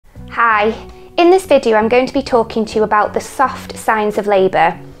Hi, in this video I'm going to be talking to you about the soft signs of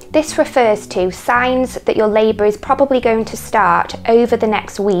labour. This refers to signs that your labour is probably going to start over the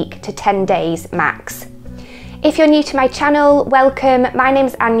next week to 10 days max. If you're new to my channel, welcome. My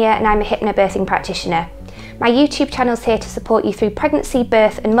name's Anja and I'm a hypnobirthing practitioner. My YouTube channel is here to support you through pregnancy,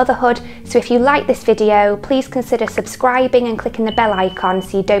 birth and motherhood, so if you like this video, please consider subscribing and clicking the bell icon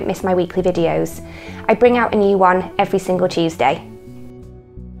so you don't miss my weekly videos. I bring out a new one every single Tuesday.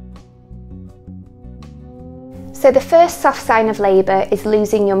 So the first soft sign of labour is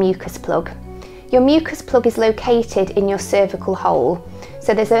losing your mucus plug. Your mucus plug is located in your cervical hole.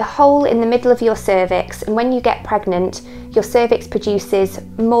 So there's a hole in the middle of your cervix, and when you get pregnant, your cervix produces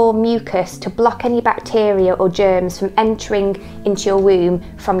more mucus to block any bacteria or germs from entering into your womb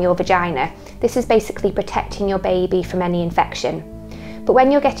from your vagina. This is basically protecting your baby from any infection. But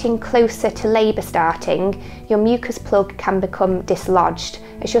when you're getting closer to labour starting, your mucus plug can become dislodged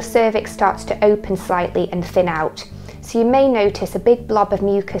as your cervix starts to open slightly and thin out. So you may notice a big blob of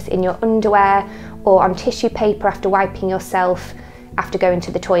mucus in your underwear or on tissue paper after wiping yourself after going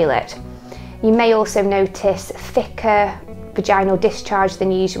to the toilet. You may also notice thicker vaginal discharge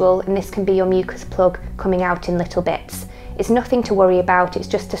than usual, and this can be your mucus plug coming out in little bits. It's nothing to worry about, it's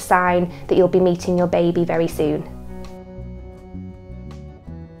just a sign that you'll be meeting your baby very soon.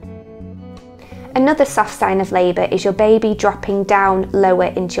 Another soft sign of labour is your baby dropping down lower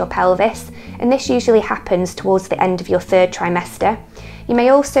into your pelvis, and this usually happens towards the end of your third trimester. You may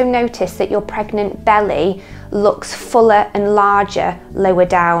also notice that your pregnant belly looks fuller and larger lower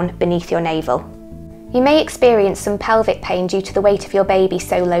down beneath your navel. You may experience some pelvic pain due to the weight of your baby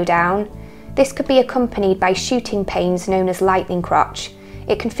so low down. This could be accompanied by shooting pains known as lightning crotch.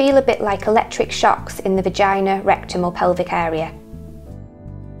 It can feel a bit like electric shocks in the vagina, rectum or pelvic area.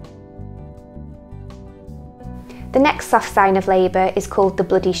 The next soft sign of labour is called the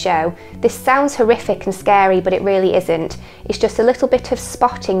bloody show. This sounds horrific and scary, but it really isn't. It's just a little bit of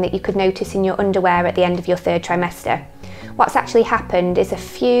spotting that you could notice in your underwear at the end of your third trimester. What's actually happened is a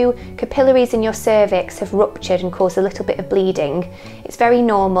few capillaries in your cervix have ruptured and caused a little bit of bleeding. It's very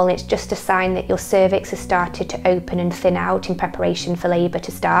normal, it's just a sign that your cervix has started to open and thin out in preparation for labour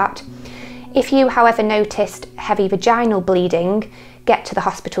to start. If you, however, noticed heavy vaginal bleeding, get to the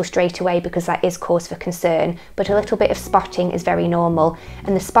hospital straight away because that is cause for concern, but a little bit of spotting is very normal,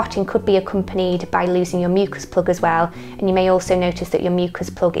 and the spotting could be accompanied by losing your mucus plug as well, and you may also notice that your mucus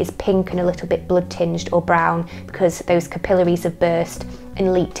plug is pink and a little bit blood tinged or brown because those capillaries have burst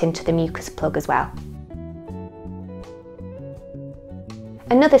and leaked into the mucus plug as well.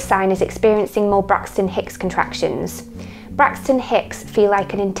 Another sign is experiencing more BRAXTON HICKS contractions. BRAXTON HICKS feel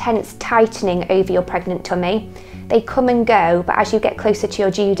like an intense tightening over your pregnant tummy. They come and go, but as you get closer to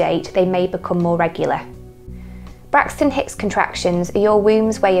your due date, they may become more regular. BRAXTON HICKS contractions are your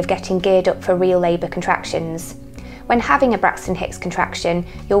womb's way of getting geared up for real labour contractions. When having a BRAXTON HICKS contraction,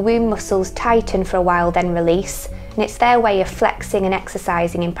 your womb muscles tighten for a while then release, and it's their way of flexing and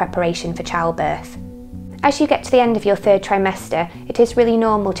exercising in preparation for childbirth. As you get to the end of your third trimester, it is really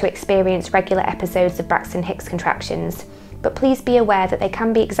normal to experience regular episodes of BRAXTON HICKS contractions, but please be aware that they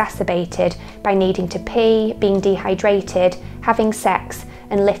can be exacerbated by needing to pee, being dehydrated, having sex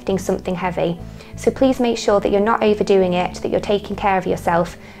and lifting something heavy. So please make sure that you're not overdoing it, that you're taking care of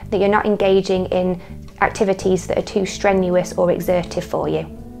yourself, that you're not engaging in activities that are too strenuous or exertive for you.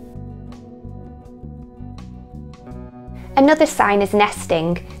 Another sign is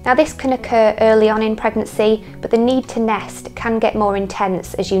nesting. Now this can occur early on in pregnancy, but the need to nest can get more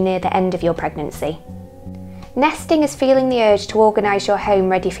intense as you near the end of your pregnancy. Nesting is feeling the urge to organise your home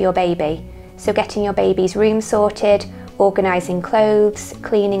ready for your baby, so getting your baby's room sorted, organising clothes,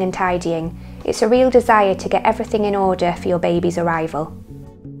 cleaning and tidying. It's a real desire to get everything in order for your baby's arrival.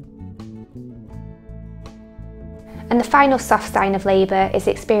 And the final soft sign of labour is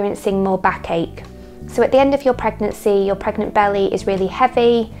experiencing more backache. So at the end of your pregnancy, your pregnant belly is really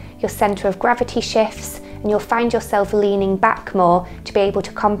heavy, your centre of gravity shifts, and you'll find yourself leaning back more to be able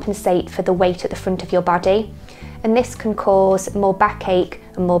to compensate for the weight at the front of your body. And this can cause more backache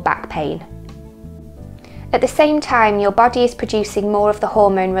and more back pain. At the same time, your body is producing more of the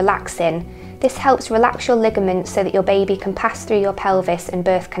hormone relaxin. This helps relax your ligaments so that your baby can pass through your pelvis and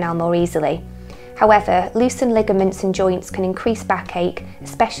birth canal more easily. However, loosened ligaments and joints can increase backache,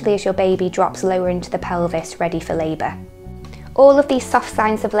 especially as your baby drops lower into the pelvis ready for labour. All of these soft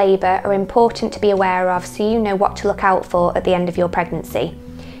signs of labour are important to be aware of so you know what to look out for at the end of your pregnancy.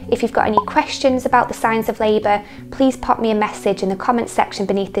 If you've got any questions about the signs of labour, please pop me a message in the comments section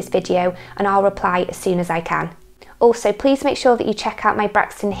beneath this video and I'll reply as soon as I can. Also, please make sure that you check out my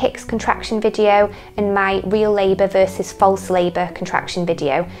BRAXTON HICKS contraction video and my real labour versus false labour contraction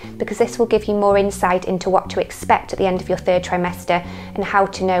video, because this will give you more insight into what to expect at the end of your third trimester and how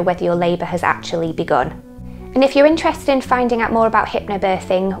to know whether your labour has actually begun. And if you're interested in finding out more about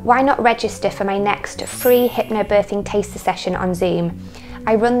hypnobirthing, why not register for my next free hypnobirthing taster session on Zoom?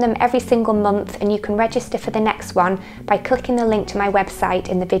 I run them every single month, and you can register for the next one by clicking the link to my website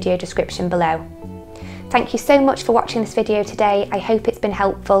in the video description below. Thank you so much for watching this video today. I hope it's been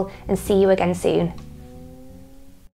helpful, and see you again soon.